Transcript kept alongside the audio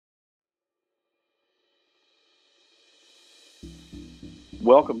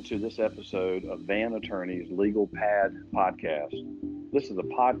Welcome to this episode of Van Attorneys Legal Pad Podcast. This is a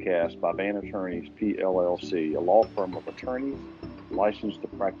podcast by Van Attorneys PLLC, a law firm of attorneys licensed to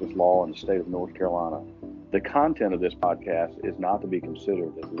practice law in the state of North Carolina. The content of this podcast is not to be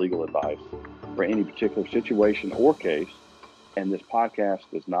considered as legal advice for any particular situation or case, and this podcast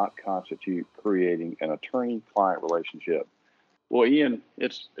does not constitute creating an attorney-client relationship. Well, Ian,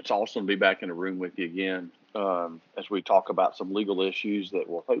 it's awesome to be back in the room with you again as we talk about some legal issues that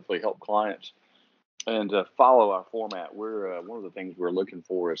will hopefully help clients. And to follow our format, we're one of the things we're looking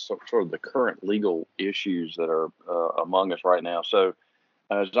for is sort of the current legal issues that are among us right now. So,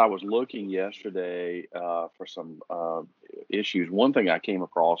 as I was looking yesterday for some issues, one thing I came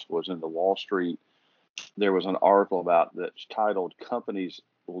across was in the Wall Street. There was an article about that's titled "Companies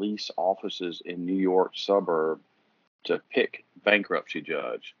Lease Offices in New York Suburb to Pick Bankruptcy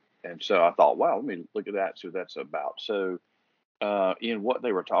Judge." And so I thought, wow, let me look at that, see what that's about. So, in what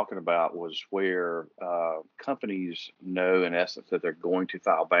they were talking about was where companies know, in essence, that they're going to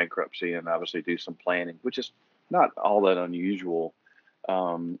file bankruptcy and obviously do some planning, which is not all that unusual.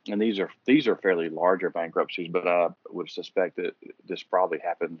 And these are fairly larger bankruptcies, but I would suspect that this probably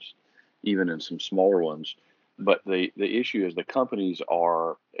happens even in some smaller ones. But the issue is the companies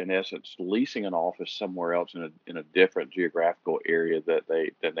are, in essence, leasing an office somewhere else in a different geographical area that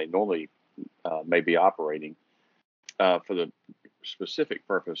they normally may be operating for the specific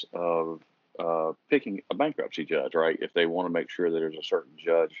purpose of picking a bankruptcy judge, right? If they want to make sure that there's a certain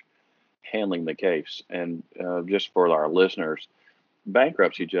judge handling the case. And just for our listeners,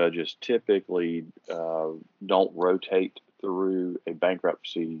 bankruptcy judges typically don't rotate through a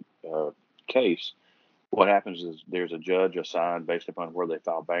bankruptcy case. What happens is there's a judge assigned based upon where they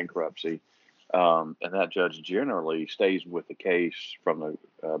file bankruptcy, and that judge generally stays with the case from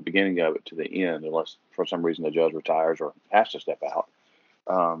the beginning of it to the end, unless for some reason the judge retires or has to step out.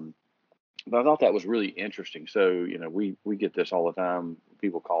 Um, but I thought that was really interesting. So, we get this all the time.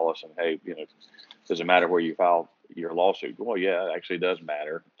 People call us and, hey, does it matter where you file your lawsuit? Well, yeah, it actually does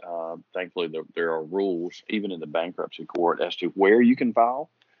matter. Thankfully, there are rules, even in the bankruptcy court, as to where you can file,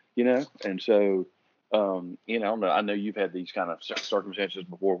 and so, I know you've had these kind of circumstances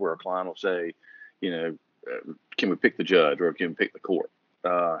before where a client will say, can we pick the judge or can we pick the court?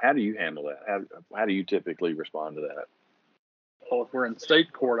 How do you handle that? How do you typically respond to that? Well, if we're in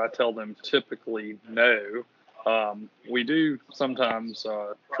state court, I tell them typically no. We do sometimes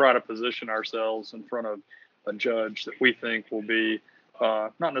try to position ourselves in front of a judge that we think will be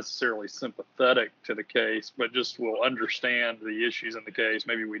not necessarily sympathetic to the case, but just will understand the issues in the case.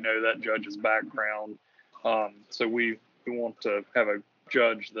 Maybe we know that judge's background. So we want to have a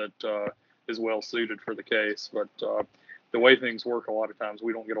judge that is well suited for the case. But the way things work, a lot of times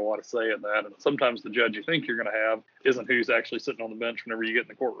we don't get a lot of say in that. And sometimes the judge you think you're going to have isn't who's actually sitting on the bench whenever you get in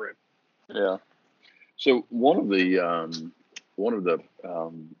the courtroom. Yeah. So one of the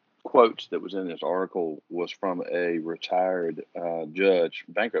quotes that was in this article was from a retired judge,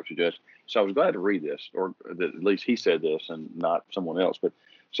 bankruptcy judge. So I was glad to read this, or that at least he said this and not someone else. But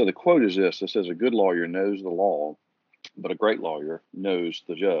so the quote is this: it says, "A good lawyer knows the law, but a great lawyer knows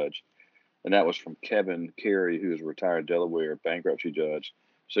the judge." And that was from Kevin Carey, who is a retired Delaware bankruptcy judge.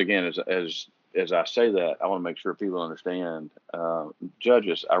 So again, as I say that, I want to make sure people understand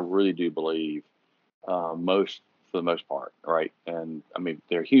judges. I really do believe for the most part, right? And I mean,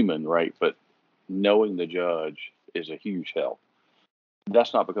 they're human, right? But knowing the judge is a huge help.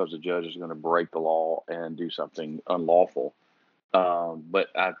 That's not because the judge is going to break the law and do something unlawful. But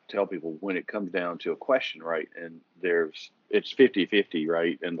I tell people when it comes down to a question, right, and it's 50-50,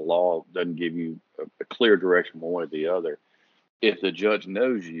 right, and the law doesn't give you a clear direction one way or the other. If the judge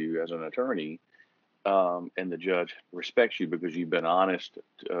knows you as an attorney, and the judge respects you because you've been honest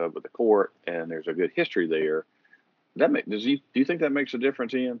with the court and there's a good history there, do you think that makes a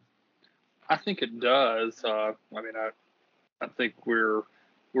difference, Ian? I think it does. I think we're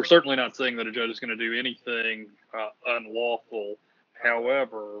certainly not saying that a judge is going to do anything unlawful.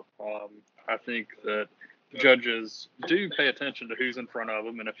 However, I think that judges do pay attention to who's in front of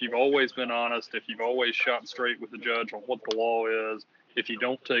them. And if you've always been honest, if you've always shot straight with the judge on what the law is, if you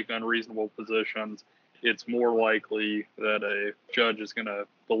don't take unreasonable positions, it's more likely that a judge is going to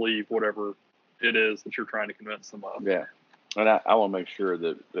believe whatever it is that you're trying to convince them of. Yeah. And I want to make sure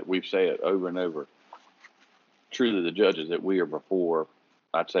that we say it over and over. Truly, the judges that we are before,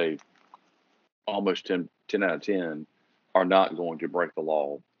 I'd say almost 10 out of 10 are not going to break the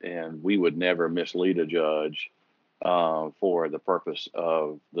law. And we would never mislead a judge for the purpose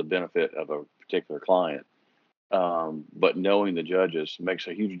of the benefit of a particular client. But knowing the judges makes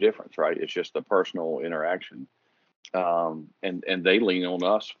a huge difference, right? It's just the personal interaction. And they lean on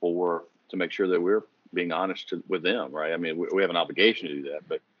us to make sure that we're being honest with them, right? I mean, we have an obligation to do that,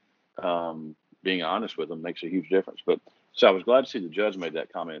 but being honest with them makes a huge difference. But so I was glad to see the judge made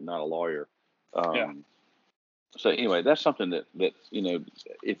that comment, not a lawyer. Yeah. So anyway, that's something that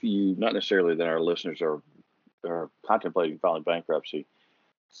if you, not necessarily that our listeners are contemplating filing bankruptcy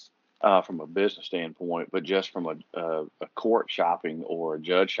from a business standpoint, but just from a court shopping or a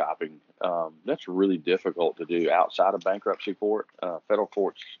judge shopping, that's really difficult to do outside of bankruptcy court. Federal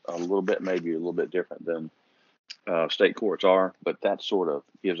courts maybe a little bit different than state courts are, but that sort of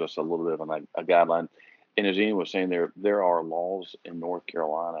gives us a little bit of a guideline. And as Ian was saying, there are laws in North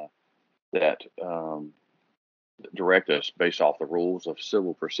Carolina that direct us based off the rules of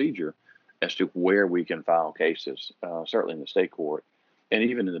civil procedure as to where we can file cases. Certainly in the state court, and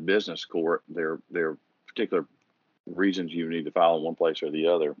even in the business court, there are particular reasons you need to file in one place or the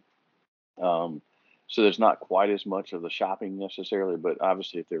other. So there's not quite as much of the shopping necessarily, but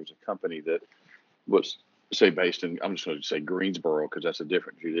obviously if there was a company that was, say, based in, I'm just going to say Greensboro because that's a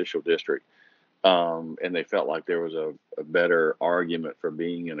different judicial district, and they felt like there was a better argument for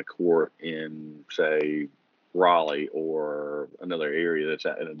being in a court in, say, Raleigh or another area that's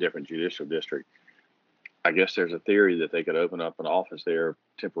in a different judicial district, I guess there's a theory that they could open up an office there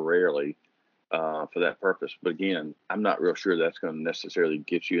temporarily for that purpose. But again, I'm not real sure that's going to necessarily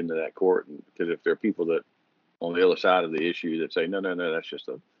get you into that court, because if there are people that on the other side of the issue that say, no, that's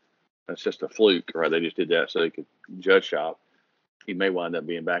just a fluke, right? They just did that so they could judge shop. He may wind up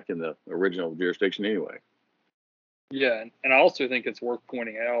being back in the original jurisdiction anyway. Yeah, and I also think it's worth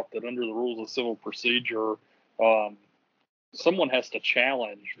pointing out that under the rules of civil procedure, someone has to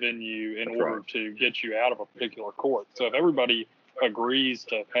challenge venue in order to get you out of a particular court. So if everybody agrees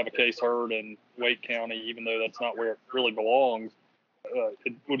to have a case heard in Wake County, even though that's not where it really belongs,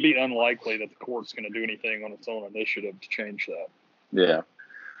 it would be unlikely that the court's going to do anything on its own initiative to change that. Yeah.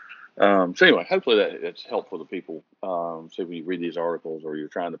 So anyway, hopefully it's helpful to people. So when you read these articles or you're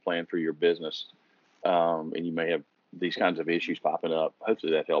trying to plan for your business, and you may have these kinds of issues popping up,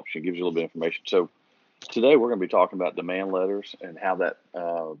 hopefully that helps you, gives you a little bit of information. So today we're going to be talking about demand letters and how that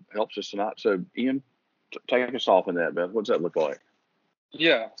helps us tonight. So Ian, take us off in that, Beth. What does that look like?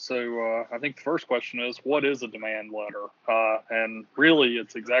 Yeah, so I think the first question is, what is a demand letter? And really,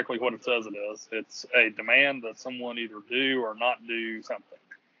 it's exactly what it says it is. It's a demand that someone either do or not do something.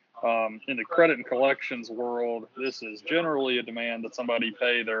 In the credit and collections world, this is generally a demand that somebody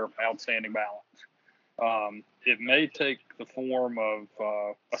pay their outstanding balance. It may take the form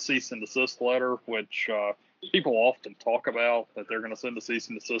of a cease and desist letter, which people often talk about, that they're going to send a cease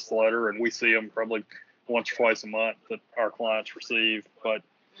and desist letter, and we see them probably once or twice a month that our clients receive. But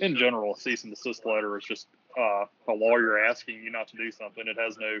in general, a cease and desist letter is just a lawyer asking you not to do something. It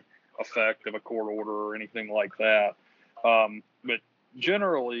has no effect of a court order or anything like that. But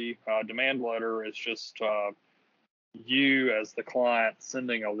generally, a demand letter is just you as the client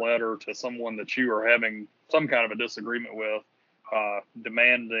sending a letter to someone that you are having some kind of a disagreement with,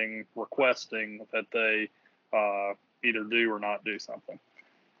 requesting that they either do or not do something.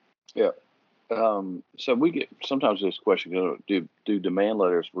 Yeah. So we get sometimes this question: do demand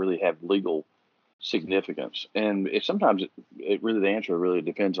letters really have legal significance? And sometimes the answer really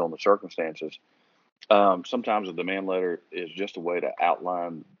depends on the circumstances. Sometimes a demand letter is just a way to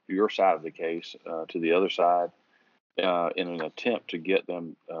outline your side of the case to the other side in an attempt to get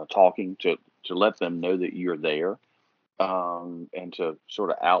them talking, to let them know that you're there, and to sort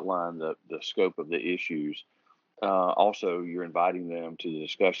of outline the scope of the issues. Also, you're inviting them to the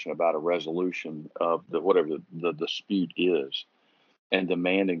discussion about a resolution of whatever the dispute is, and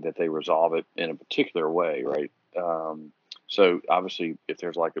demanding that they resolve it in a particular way, right? So obviously, if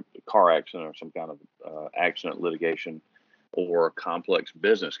there's like a car accident or some kind of accident litigation or a complex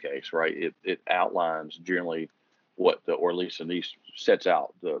business case, right, it outlines generally or at least sets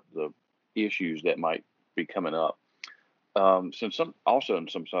out the issues that might be coming up. Since in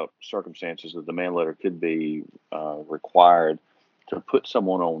some circumstances, the demand letter could be required to put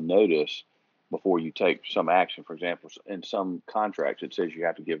someone on notice before you take some action. For example, in some contracts, it says you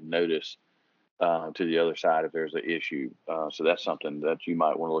have to give notice to the other side if there's an issue. So that's something that you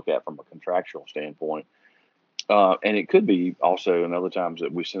might want to look at from a contractual standpoint. And it could be also in other times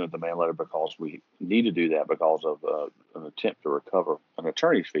that we send a demand letter because we need to do that because of an attempt to recover an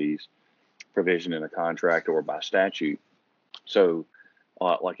attorney's fees provision in a contract or by statute. So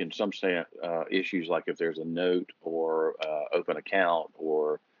like in some issues, like if there's a note or open account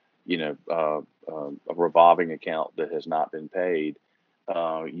or, a revolving account that has not been paid,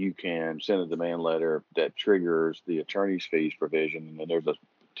 you can send a demand letter that triggers the attorney's fees provision. And then there's a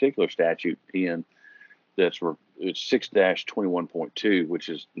particular statute that's it's 6-21.2, which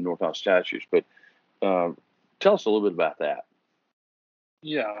is North Carolina statutes. But tell us a little bit about that.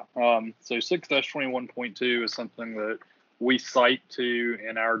 Yeah. So 6-21.2 is something that we cite to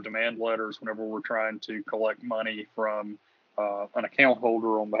in our demand letters whenever we're trying to collect money from an account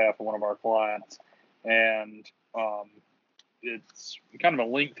holder on behalf of one of our clients. And it's kind of a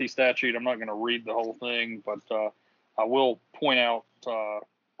lengthy statute. I'm not going to read the whole thing, but I will point out a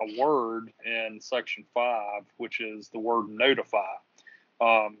word in Section 5, which is the word notify.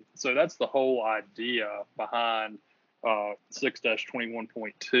 So that's the whole idea behind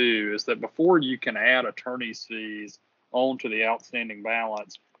 6-21.2 is that before you can add attorney's fees onto the outstanding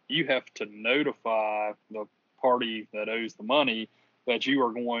balance, you have to notify the party that owes the money that you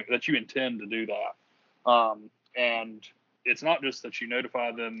intend to do that. And it's not just that you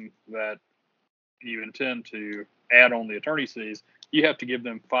notify them that you intend to add on the attorney's fees. You have to give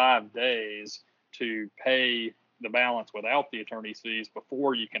them 5 days to pay the balance without the attorney's fees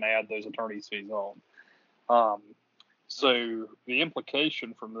before you can add those attorney's fees on. So the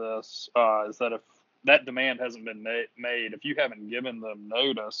implication from this is that if that demand hasn't been made, if you haven't given them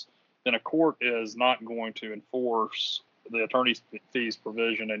notice, then a court is not going to enforce the attorney's fees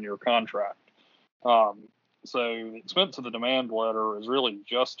provision in your contract. So the expense of the demand letter is really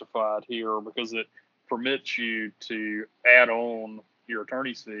justified here because it permits you to add on your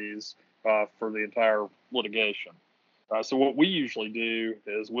attorney's fees for the entire litigation. So what we usually do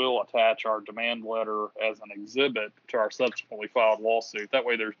is we'll attach our demand letter as an exhibit to our subsequently filed lawsuit. That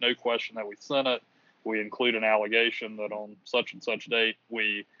way there's no question that we sent it. We include an allegation that on such and such date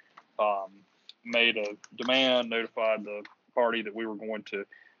we made a demand, notified the party that we were going to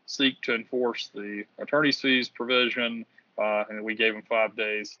seek to enforce the attorney's fees provision, and we gave them 5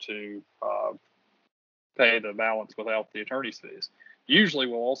 days to pay the balance without the attorney's fees. Usually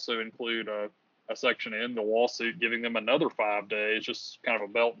we'll also include a section in the lawsuit giving them another 5 days, just kind of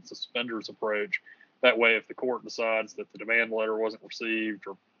a belt and suspenders approach. That way, if the court decides that the demand letter wasn't received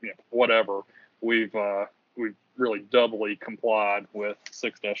or whatever, we've really doubly complied with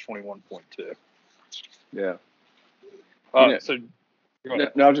 6-21.2. Yeah. So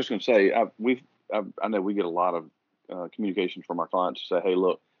no, I was just going to say, I know we get a lot of communications from our clients to say, hey,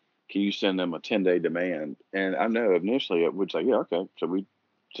 look, can you send them a 10-day demand? And I know initially it would say, yeah, okay. So we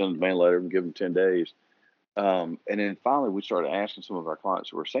send a demand letter and give them 10 days. And then finally we started asking some of our clients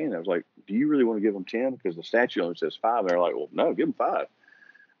who were saying that. I was like, do you really want to give them 10? Because the statute only says 5. And they're like, well, no, give them 5.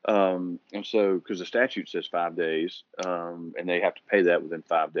 And so, because the statute says 5 days, and they have to pay that within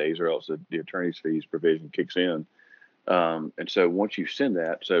 5 days or else the attorney's fees provision kicks in. And so once you send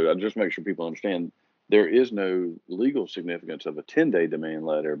that, so I'll just make sure people understand there is no legal significance of a 10-day demand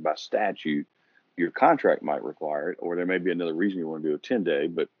letter by statute. Your contract might require it, or there may be another reason you want to do a 10-day,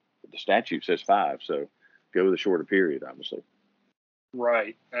 but the statute says 5. So go with a shorter period, obviously.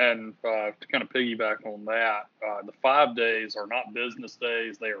 Right. And to kind of piggyback on that, the 5 days are not business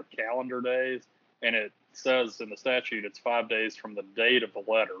days. They are calendar days. And it says in the statute it's 5 days from the date of the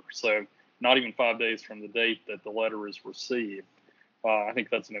letter. So not even 5 days from the date that the letter is received. I think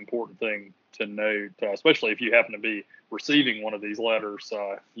that's an important thing to note, especially if you happen to be receiving one of these letters.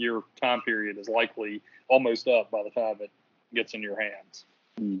 Your time period is likely almost up by the time it gets in your hands.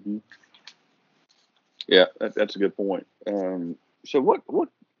 Mm-hmm. Yeah, that's a good point. So what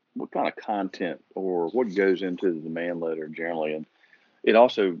kind of content or what goes into the demand letter generally? And it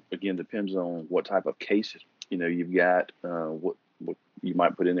also, again, depends on what type of case, you've got, what you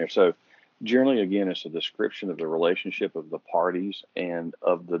might put in there. So generally, again, it's a description of the relationship of the parties and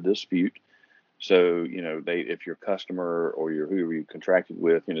of the dispute. So, if your customer or whoever you contracted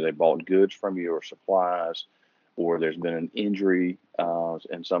with, they bought goods from you or supplies, or there's been an injury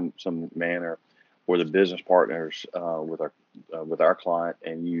in some manner, or the business partners with our client,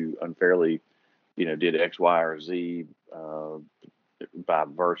 and you unfairly, did X, Y, or Z by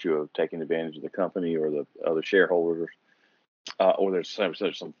virtue of taking advantage of the company or the other shareholders, or there's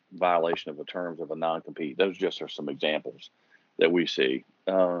some violation of the terms of a non-compete. Those just are some examples that we see.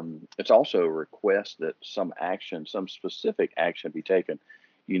 It's also a request that some specific action be taken,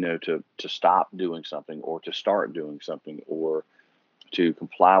 to stop doing something or to start doing something or to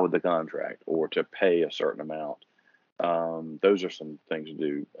comply with the contract or to pay a certain amount. Those are some things to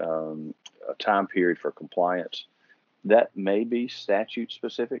do. A time period for compliance. That may be statute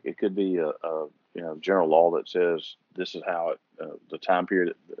specific. It could be a general law that says this is how the time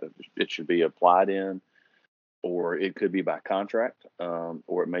period it should be applied in, or it could be by contract,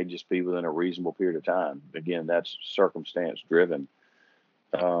 or it may just be within a reasonable period of time. Again, that's circumstance driven.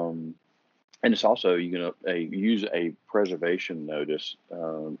 And it's also, use a preservation notice.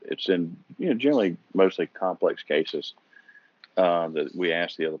 It's in, generally mostly complex cases that we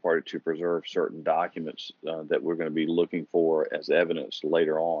ask the other party to preserve certain documents that we're going to be looking for as evidence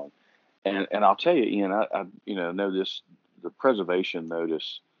later on. And I'll tell you, Ian, I know this, the preservation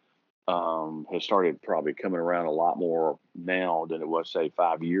notice has started probably coming around a lot more now than it was, say,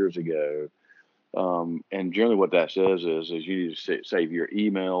 5 years ago. And generally what that says is you need to save your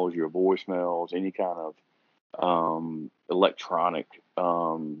emails, your voicemails, any kind of electronic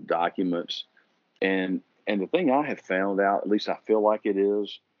documents. And the thing I have found out, at least I feel like it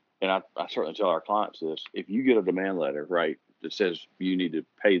is, and I certainly tell our clients this: if you get a demand letter, right, that says you need to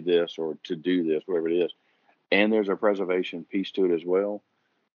pay this or to do this, whatever it is, and there's a preservation piece to it as well,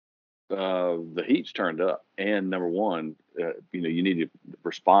 the heat's turned up. And number one, you need to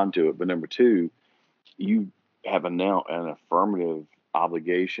respond to it. But number two, you have now an affirmative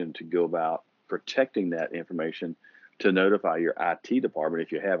obligation to go about protecting that information, to notify your IT department,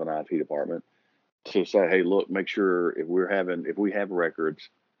 if you have an IT department, to say, hey, look, make sure if we have records,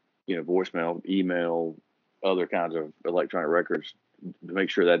 voicemail, email, other kinds of electronic records, to make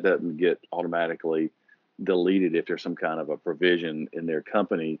sure that doesn't get automatically deleted if there's some kind of a provision in their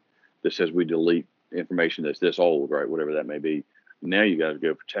company that says we delete information that's this old, right? Whatever that may be. Now you got to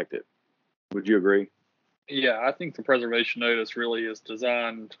go protect it. Would you agree? Yeah, I think the preservation notice really is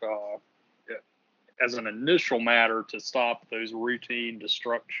designed as an initial matter to stop those routine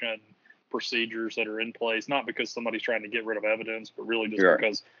destruction procedures that are in place, not because somebody's trying to get rid of evidence, but really just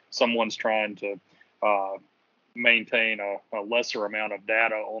because someone's trying to maintain a lesser amount of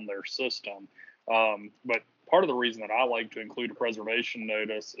data on their system. But part of the reason that I like to include a preservation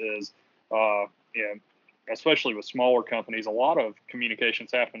notice is, especially with smaller companies, a lot of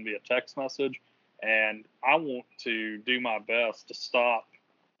communications happen via text message, and I want to do my best to stop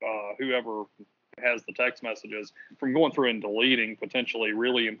whoever has the text messages from going through and deleting potentially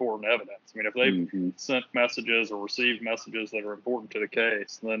really important evidence. I mean, if they've sent messages or received messages that are important to the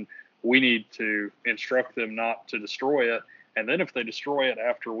case, then we need to instruct them not to destroy it. And then if they destroy it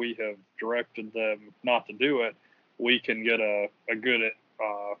after we have directed them not to do it, we can get a good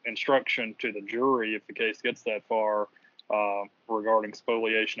instruction to the jury if the case gets that far regarding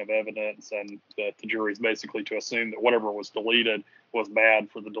spoliation of evidence, and that the jury is basically to assume that whatever was deleted was bad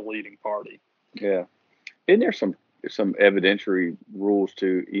for the deleting party. Yeah. Isn't there some evidentiary rules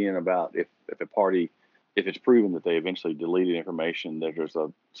too, Ian, about if a party, if it's proven that they eventually deleted information, that there's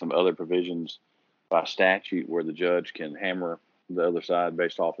some other provisions by statute where the judge can hammer the other side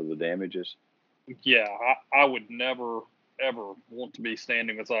based off of the damages? Yeah, I would never, ever want to be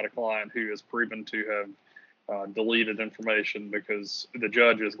standing beside a client who is proven to have deleted information, because the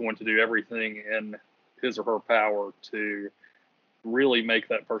judge is going to do everything in his or her power to really make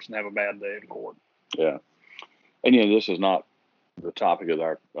that person have a bad day in court. Yeah. And this is not the topic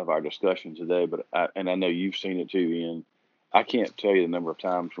of our discussion today, but I know you've seen it too, Ian. I can't tell you the number of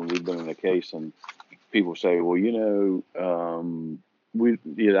times when we've been in a case and people say, well, I don't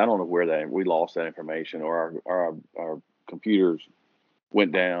know where we lost that information, or our computers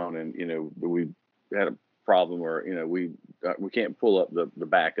went down, and we had a problem where we can't pull up the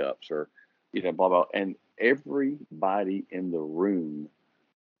backups, or blah blah. And everybody in the room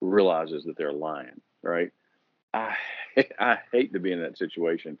realizes that they're lying, right? I hate to be in that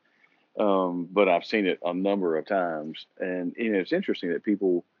situation, but I've seen it a number of times, and it's interesting that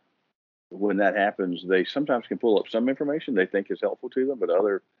people, when that happens, they sometimes can pull up some information they think is helpful to them, but the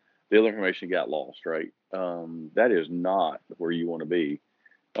other information got lost, right? That is not where you want to be.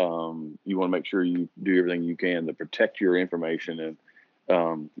 You want to make sure you do everything you can to protect your information, and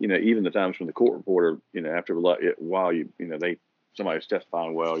even the times when the court reporter, after a while, somebody's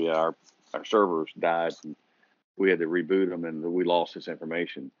testifying, well, yeah, our servers died and we had to reboot them and we lost this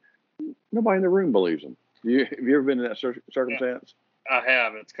information. Nobody in the room believes them. Have you ever been in that circumstance? Yeah, I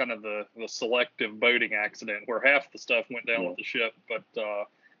have. It's kind of the selective boating accident where half the stuff went down with the ship, but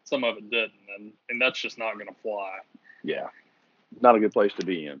some of it didn't, and that's just not going to fly. Yeah, not a good place to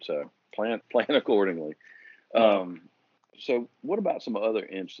be in. So plan accordingly. So what about some other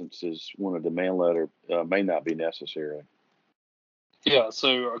instances when a demand letter may not be necessary? Yeah,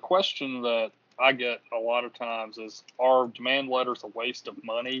 so a question that I get a lot of times is, are demand letters a waste of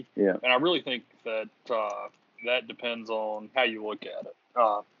money? Yeah. And I really think that that depends on how you look at it.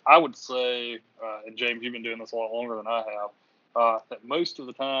 I would say, and James, you've been doing this a lot longer than I have, that most of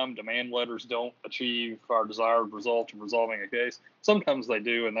the time demand letters don't achieve our desired result of resolving a case. Sometimes they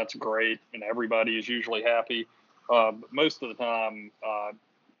do, and that's great, and everybody is usually happy. But most of the time,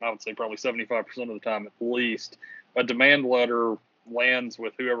 I would say probably 75% of the time at least, a demand letter lands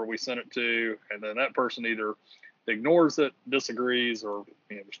with whoever we sent it to, and then that person either ignores it, disagrees, or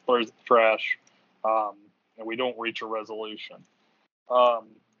just throws it in the trash, and we don't reach a resolution.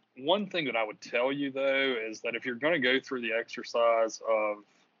 One thing that I would tell you, though, is that if you're going to go through the exercise of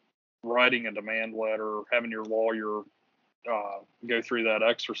writing a demand letter, having your lawyer go through that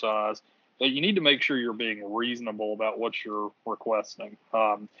exercise, that you need to make sure you're being reasonable about what you're requesting.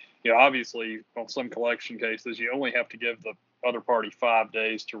 Obviously, on some collection cases, you only have to give the other party 5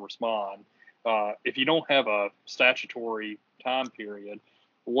 days to respond. If you don't have a statutory time period,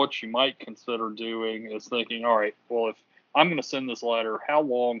 what you might consider doing is thinking, all right, well, if I'm going to send this letter, how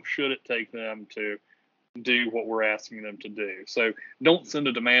long should it take them to do what we're asking them to do? So don't send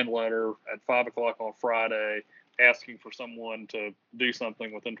a demand letter at 5 o'clock on Friday asking for someone to do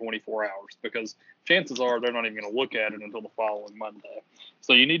something within 24 hours, because chances are they're not even going to look at it until the following Monday.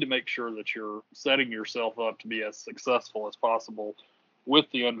 So you need to make sure that you're setting yourself up to be as successful as possible, with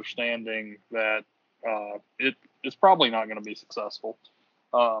the understanding that it's probably not going to be successful.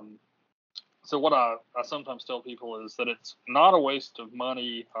 So what I sometimes tell people is that it's not a waste of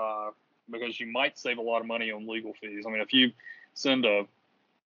money, because you might save a lot of money on legal fees. I mean, if you send a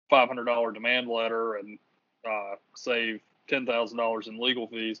 $500 demand letter and save $10,000 in legal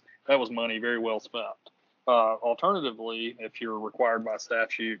fees, that was money very well spent. Alternatively, if you're required by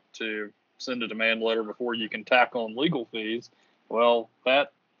statute to send a demand letter before you can tack on legal fees, well,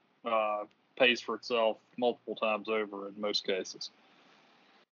 that pays for itself multiple times over in most cases.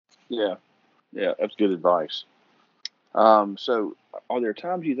 Yeah, that's good advice. So are there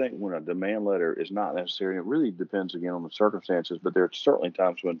times you think when a demand letter is not necessary? It really depends again on the circumstances, but there are certainly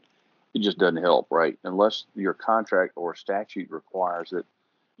times when it just doesn't help, right? Unless your contract or statute requires that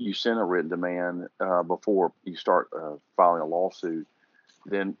you send a written demand before you start filing a lawsuit,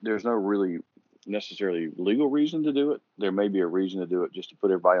 then there's no really necessarily legal reason to do it. There may be a reason to do it just to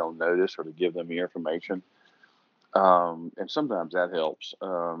put everybody on notice or to give them the information. And sometimes that helps.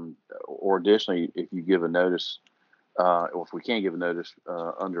 Or additionally, if you give a notice, or if we can't give a notice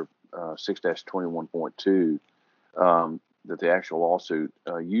under 6-21.2, that the actual lawsuit,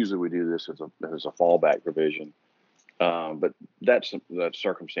 usually we do this as a fallback provision. But that's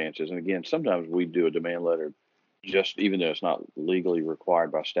circumstances. And again, sometimes we do a demand letter just even though it's not legally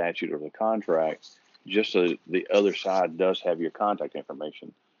required by statute or the contract, just so the other side does have your contact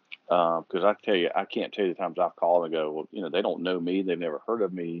information. Because I can't tell you the times I've called and go, well, they don't know me. They've never heard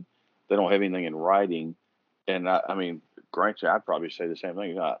of me. They don't have anything in writing. And I mean, granted, I'd probably say the same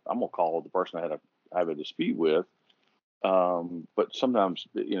thing. I'm going to call the person I have a dispute with. But sometimes,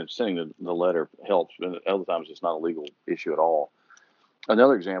 sending the letter helps, and other times it's not a legal issue at all.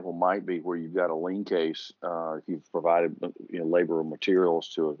 Another example might be where you've got a lien case. If you've provided labor or materials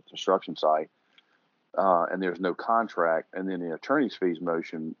to a construction site, and there's no contract, and then the attorney's fees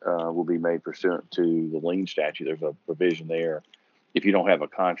motion will be made pursuant to the lien statute. There's a provision there if you don't have a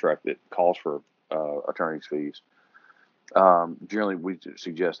contract that calls for attorney's fees. Generally, we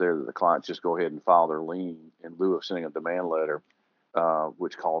suggest there that the clients just go ahead and file their lien in lieu of sending a demand letter,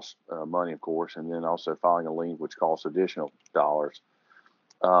 which costs money, of course, and then also filing a lien, which costs additional dollars.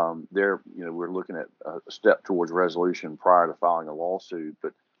 We're looking at a step towards resolution prior to filing a lawsuit,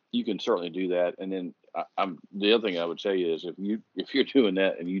 but you can certainly do that. And then the other thing I would say is if you're doing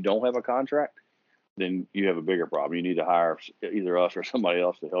that and you don't have a contract, then you have a bigger problem. You need to hire either us or somebody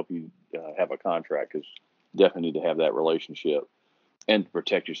else to help you have a contract, because you definitely need to have that relationship and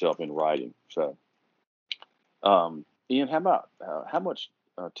protect yourself in writing. So, Ian, how much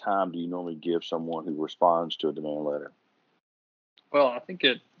time do you normally give someone who responds to a demand letter? Well, I think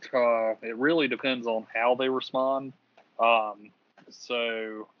it really depends on how they respond.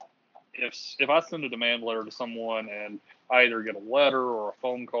 So if I send a demand letter to someone and I either get a letter or a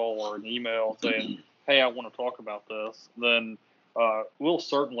phone call or an email saying, hey, I want to talk about this, then we'll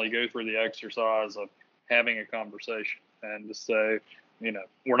certainly go through the exercise of having a conversation and just say,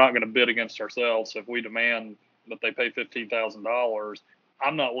 we're not going to bid against ourselves. If we demand that they pay $15,000,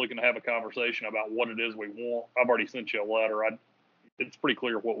 I'm not looking to have a conversation about what it is we want. I've already sent you a letter. It's pretty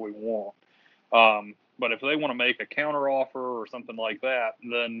clear what we want. But if they want to make a counteroffer or something like that,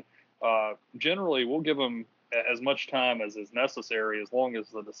 then generally we'll give them as much time as is necessary, as long as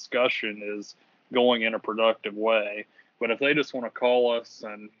the discussion is going in a productive way. But if they just want to call us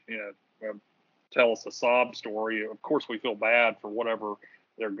and tell us a sob story, of course we feel bad for whatever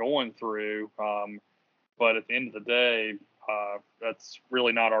they're going through. But at the end of the day, that's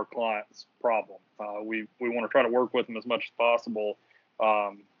really not our client's problem. We want to try to work with them as much as possible.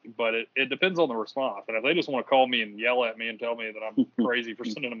 But it depends on the response. And if they just want to call me and yell at me and tell me that I'm crazy for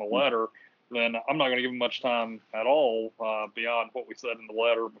sending them a letter, then I'm not going to give them much time at all beyond what we said in the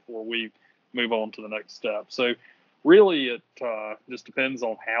letter before we move on to the next step. So really it just depends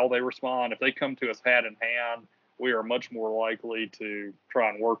on how they respond. If they come to us hat in hand, we are much more likely to try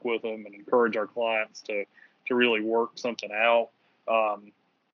and work with them and encourage our clients to really work something out.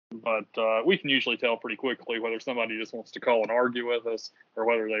 But we can usually tell pretty quickly whether somebody just wants to call and argue with us or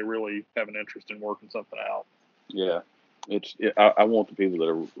whether they really have an interest in working something out. Yeah. I want the people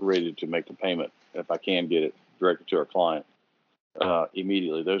that are ready to make the payment, if I can get it directed to our client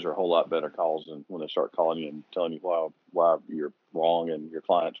immediately. Those are a whole lot better calls than when they start calling you and telling you why you're wrong and your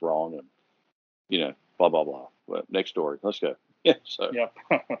client's wrong and, blah, blah, blah. But next story. Let's go. Yeah. So, yeah.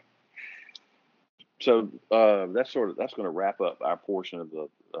 So that's going to wrap up our portion of the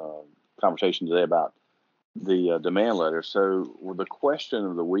conversation today about the demand letter. So with the question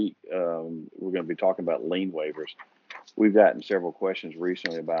of the week, we're going to be talking about lien waivers. We've gotten several questions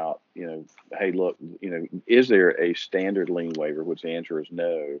recently about, hey, look, is there a standard lien waiver? Which the answer is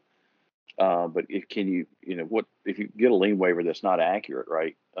no. But if you get a lien waiver that's not accurate,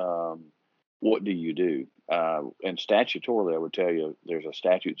 right? What do you do? And statutorily, I would tell you, there's a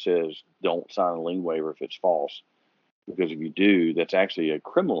statute that says don't sign a lien waiver if it's false, because if you do, that's actually a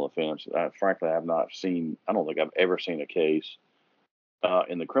criminal offense. Frankly, I don't think I've ever seen a case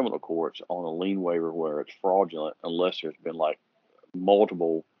in the criminal courts on a lien waiver where it's fraudulent, unless there's been like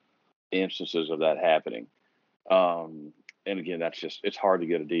multiple instances of that happening. And again, it's hard to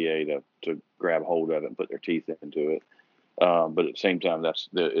get a DA to grab hold of it and put their teeth into it. But at the same time,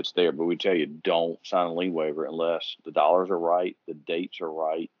 it's there. But we tell you, don't sign a lien waiver unless the dollars are right, the dates are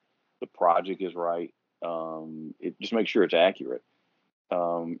right, the project is right. Just make sure it's accurate.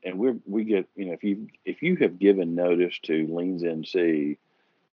 And we get, if you have given notice to Liens NC,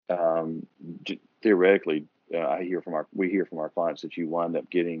 theoretically, we hear from our clients that you wind up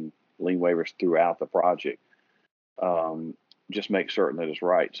getting lien waivers throughout the project. Just make certain that it's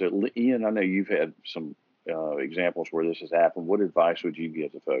right. So, Ian, I know you've had some examples where this has happened. What advice would you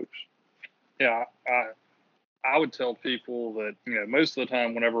give to folks? Yeah, I would tell people that, most of the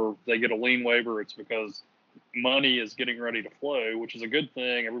time whenever they get a lien waiver, it's because money is getting ready to flow, which is a good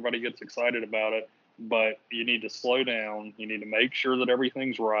thing. Everybody gets excited about it, but you need to slow down. You need to make sure that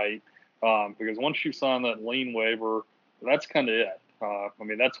everything's right, because once you sign that lien waiver, that's kind of it.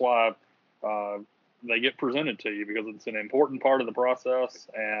 That's why they get presented to you, because it's an important part of the process,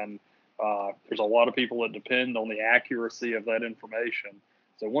 and there's a lot of people that depend on the accuracy of that information.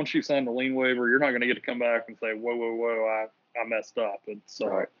 So once you sign the lien waiver, you're not going to get to come back and say, whoa, I messed up. It's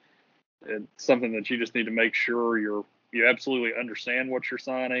something that you just need to make sure you absolutely understand what you're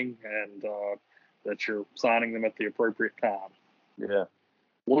signing, and that you're signing them at the appropriate time. Yeah.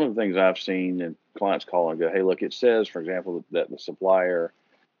 One of the things I've seen, and clients call and go, hey, look, it says, for example, that the supplier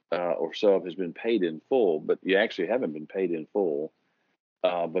or sub has been paid in full, but you actually haven't been paid in full.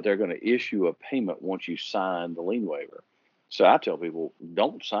 But they're going to issue a payment once you sign the lien waiver. So I tell people,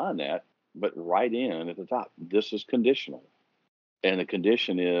 don't sign that, but write in at the top, this is conditional. And the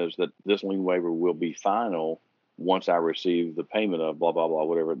condition is that this lien waiver will be final once I receive the payment of blah, blah, blah,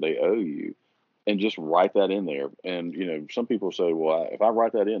 whatever they owe you. And just write that in there. And, some people say, well, if I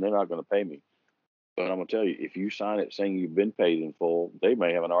write that in, they're not going to pay me. But I'm going to tell you, if you sign it saying you've been paid in full, they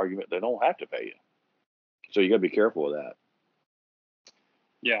may have an argument they don't have to pay you. So you got to be careful of that.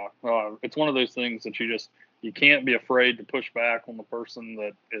 Yeah, it's one of those things that you can't be afraid to push back on the person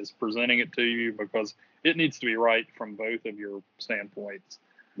that is presenting it to you, because it needs to be right from both of your standpoints.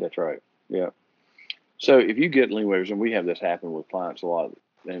 That's right. Yeah. So if you get lien waivers, and we have this happen with clients a lot,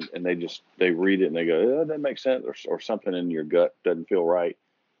 and they read it and they go, that makes sense, or something in your gut doesn't feel right,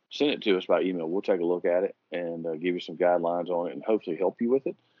 send it to us by email. We'll take a look at it and give you some guidelines on it and hopefully help you with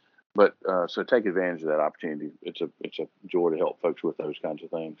it. But so take advantage of that opportunity. It's a joy to help folks with those kinds of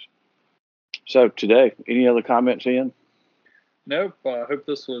things. So today, any other comments, Ian? Nope. I hope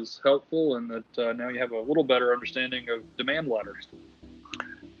this was helpful, and that now you have a little better understanding of demand letters.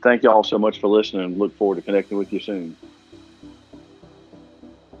 Thank you all so much for listening, and look forward to connecting with you soon.